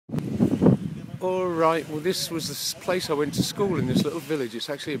Alright, well this was this place I went to school in, this little village.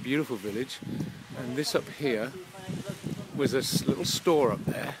 It's actually a beautiful village. And this up here was this little store up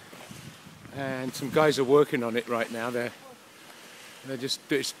there. And some guys are working on it right now.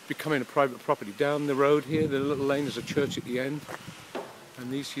 It's becoming a private property. Down the road here, the little lane, there's a church at the end.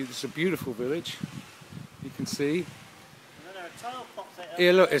 And this is a beautiful village. You can see.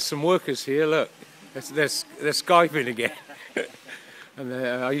 Here, look, there's some workers here, look. They're Skyping again. And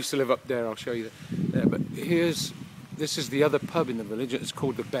I used to live up there, I'll show you there. But this is the other pub in the village. It's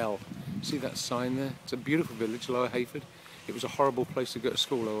called the Bell. See that sign there? It's a beautiful village, Lower Heyford. It was a horrible place to go to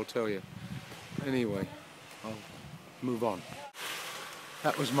school, I will tell you. Anyway, I'll move on.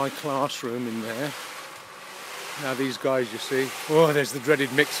 That was my classroom in there. Now these guys, you see, oh, there's the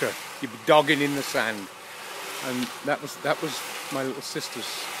dreaded mixer. You'd be dogging in the sand. And that was my little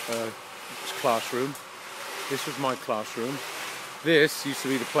sister's classroom. This was my classroom. This used to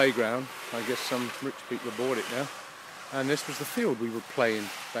be the playground. I guess some rich people have bought it now. And this was the field we would play in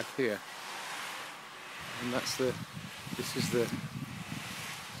back here. And this is the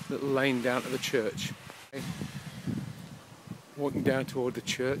little lane down to the church. Walking down toward the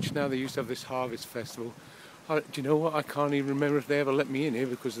church. Now they used to have this harvest festival. Do you know what? I can't even remember if they ever let me in here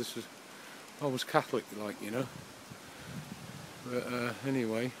because I was Catholic, like, you know. But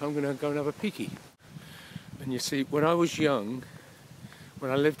anyway, I'm going to go and have a peekie. And you see, when I was young,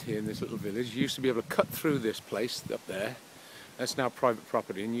 when I lived here in this little village, you used to be able to cut through this place up there. That's now private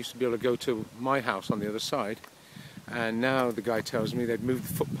property, and you used to be able to go to my house on the other side. And now the guy tells me they'd moved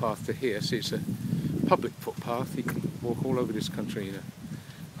the footpath to here, so it's a public footpath. You can walk all over this country in a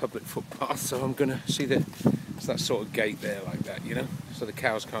public footpath. So I'm going to see it's that sort of gate there like that, you know, so the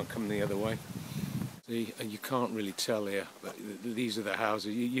cows can't come the other way. See, and you can't really tell here, but these are the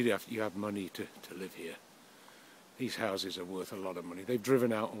houses. You have money to live here. These houses are worth a lot of money. They've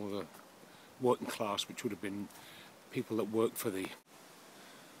driven out all the working class, which would have been people that work for the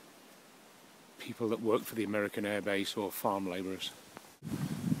American Air Base or farm labourers.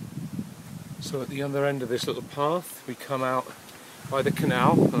 So at the other end of this little path, we come out by the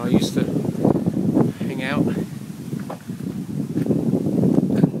canal, and I used to hang out.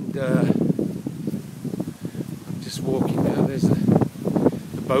 And I'm just walking now. There's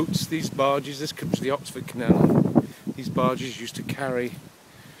the boats, these barges. This comes to the Oxford Canal. These barges used to carry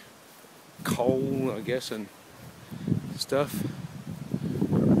coal, I guess, and stuff.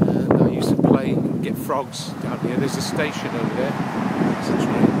 And I used to play and get frogs down here. There's a station over there. There's a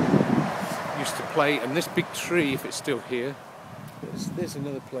train. Used to play, and this big tree, if it's still here, there's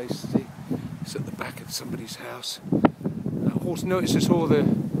another place. See, it's at the back of somebody's house. Also notice it's all the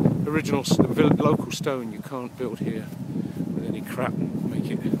original, local stone. You can't build here with any crap and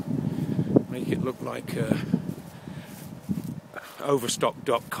make it look like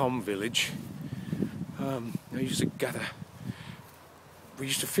Overstock.com village. I used to gather. We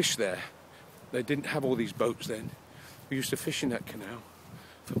used to fish there. They didn't have all these boats then. We used to fish in that canal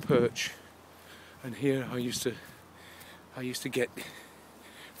for perch. And here I used to get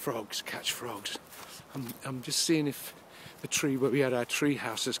frogs, catch frogs. I'm just seeing if the tree where we had our tree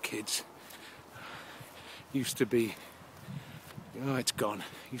house as kids used to be. Oh, it's gone.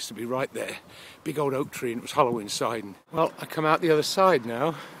 It used to be right there. Big old oak tree, and it was hollow inside. And, well, I come out the other side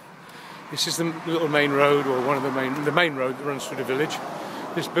now. This is the little main road, or the main road that runs through the village.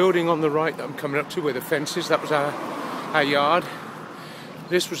 This building on the right that I'm coming up to, where the fence is, that was our yard.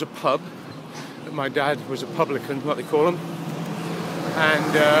 This was a pub. My dad was a publican, what they call them.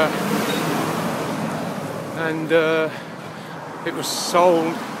 And it was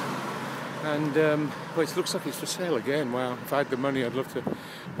sold. And well, it looks like it's for sale again. Wow, if I had the money, I'd love to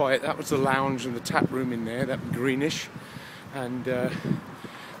buy it. That was the lounge and the tap room in there, that greenish. And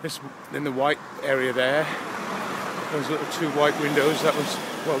this in the white area there, those little two white windows. That was,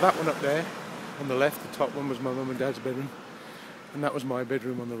 well, that one up there on the left. The top one was my mum and dad's bedroom, and that was my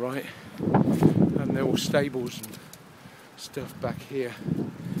bedroom on the right. And there were stables and stuff back here.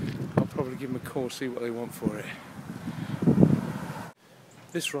 I'll probably give them a call, see what they want for it.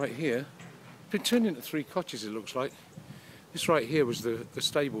 This right here, been turned into 3 cottages, it looks like. This right here was the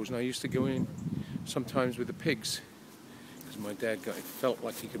stables, and I used to go in sometimes with the pigs because my dad felt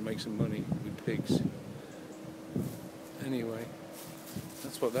like he could make some money with pigs. Anyway,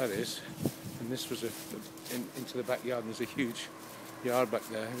 that's what that is. And this was into the backyard, and there's a huge yard back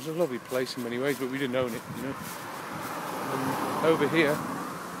there. It was a lovely place in many ways, but we didn't own it, you know. And over here,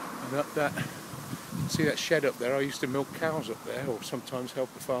 and up that. See that shed up there? I used to milk cows up there, or sometimes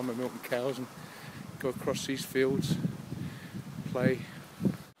help the farmer milk the cows and go across these fields, play.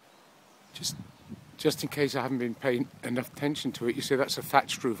 just in case I haven't been paying enough attention to it, you see that's a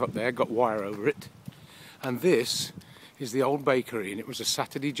thatched roof up there, got wire over it. And this is the old bakery, and it was a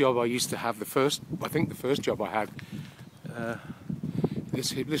Saturday job I used to have. I think the first job I had.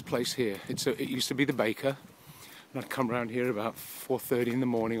 This place here. It used to be the baker, and I'd come round here about 4:30 in the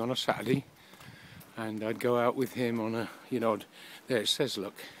morning on a Saturday, and I'd go out with him on a, there it says,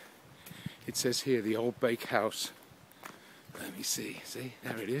 look, it says here the old bakehouse. Let me see,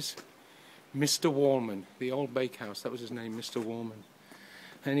 there it is. Mr. Wallman, the old bakehouse, that was his name, Mr. Wallman.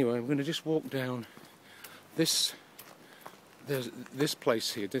 Anyway, I'm going to just walk down this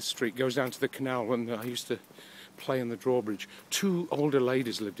place here, this street goes down to the canal when I used to play on the drawbridge. Two older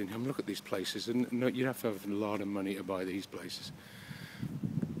ladies lived in here. Look at these places, and you'd have to have a lot of money to buy these places.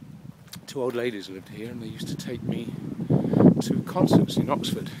 Two old ladies lived here, and they used to take me to concerts in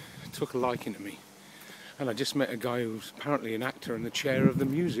Oxford. Took a liking to me, and I just met a guy who's apparently an actor and the chair of the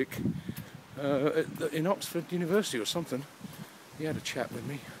music in Oxford University or something. He had a chat with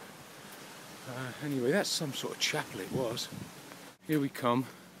me. Anyway, that's some sort of chapel it was. Here we come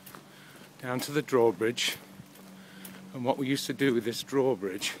down to the drawbridge, and what we used to do with this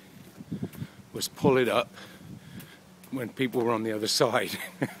drawbridge was pull it up when people were on the other side.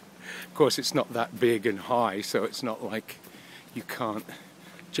 Of course, it's not that big and high, so it's not like you can't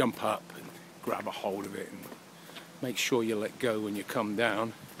jump up and grab a hold of it, and make sure you let go when you come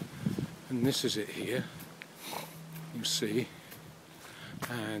down. And this is it here, you see,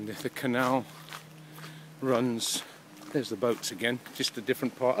 and the canal runs, there's the boats again, just a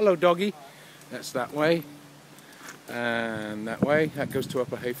different part. Hello doggy, that's that way, and that way, that goes to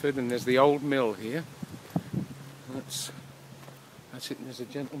Upper Heyford, and there's the old mill here. That's it, and there's a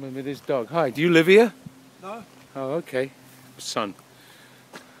gentleman with his dog. Hi, do you live here? No. Oh, okay, son.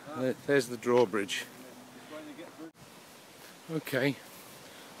 There's the drawbridge. Okay,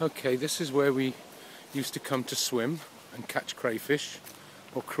 this is where we used to come to swim and catch crayfish,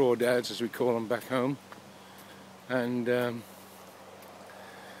 or crawdads as we call them back home, and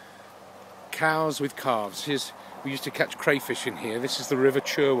cows with calves. We used to catch crayfish in here. This is the River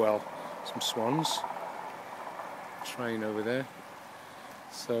Cherwell. Some swans. Train over there.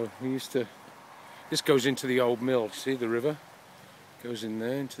 So this goes into the old mill. See the river? Goes in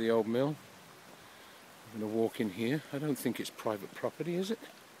there into the old mill. I'm going to walk in here. I don't think it's private property, is it?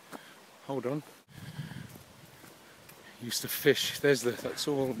 Hold on. Used to fish. That's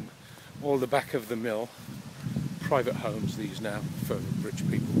all the back of the mill. Private homes these now for rich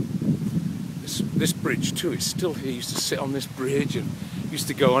people. This bridge too. It's still here. Used to sit on this bridge and used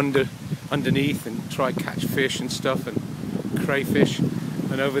to go underneath and try catch fish and stuff and crayfish.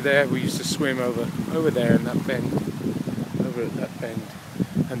 And over there we used to swim over there in that bend. Over at that bend,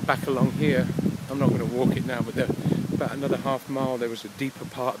 and back along here. I'm not going to walk it now, but about another half mile there was a deeper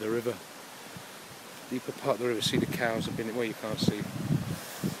part of the river. See the cows have been where you can't see.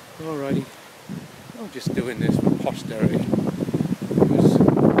 Alrighty, I'm just doing this for posterity. It was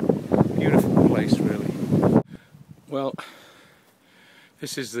a beautiful place, really. Well,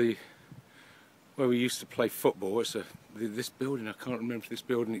 this is where we used to play football. It's this building. I can't remember if this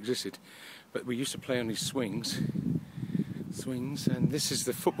building existed, but we used to play on these swings, and this is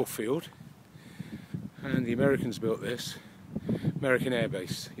the football field, and the Americans built this. American Air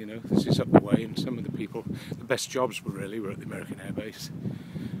Base, this is up the way, and some of the best jobs were at the American Air Base,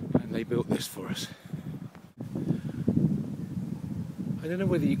 and they built this for us. I don't know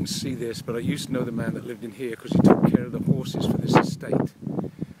whether you can see this, but I used to know the man that lived in here because he took care of the horses for this estate.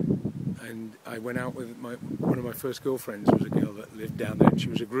 And I went out with one of my first girlfriends was a girl that lived down there, and she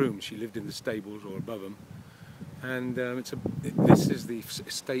was a groom. She lived in the stables or above them. And this is the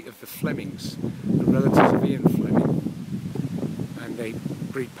estate of the Flemings, the relatives of Ian Fleming. And they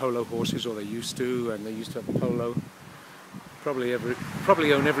breed polo horses, or they used to, and they used to have polo. Probably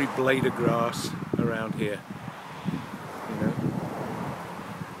own every blade of grass around here.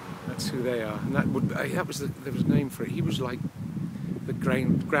 That's who they are. And there was a name for it. He was like the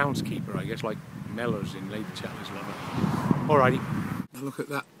groundskeeper, I guess, like Mellors in Lady Chatterley's Lover. Alrighty. Look at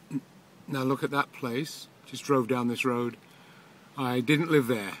that. Now look at that place. Just drove down this road. I didn't live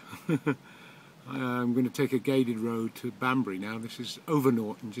there. I'm going to take a gated road to Banbury now. This is Over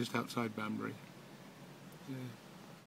Norton, just outside Banbury. Yeah.